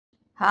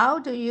How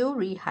do you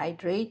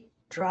rehydrate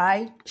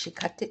dried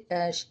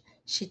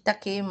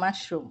shitake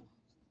mushroom?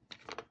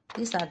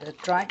 These are the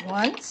dried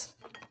ones,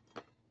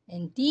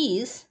 and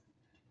these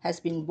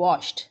has been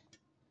washed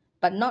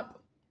but not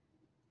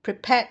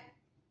prepared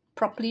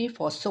properly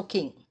for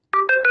soaking.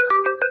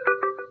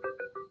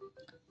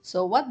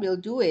 So what we'll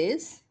do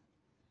is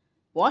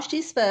wash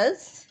this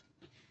first,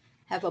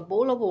 have a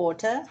bowl of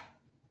water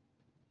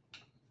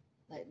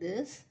like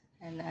this,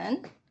 and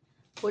then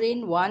put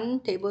in 1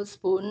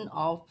 tablespoon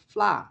of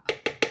flour.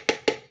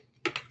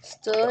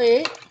 Stir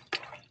it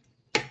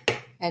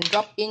and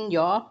drop in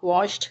your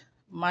washed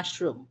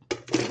mushroom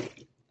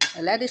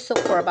and let it soak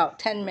for about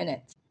 10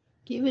 minutes.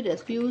 Give it a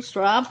few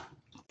rub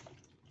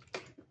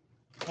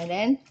and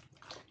then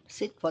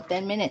sit for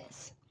 10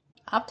 minutes.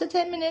 After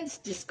 10 minutes,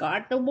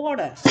 discard the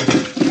water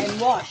and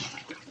wash.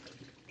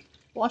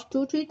 Wash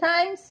 2-3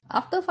 times.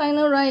 After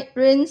final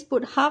rinse,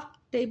 put half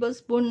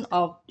tablespoon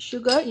of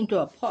sugar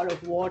into a pot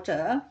of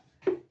water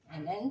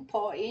and then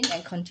pour in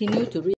and continue to rinse.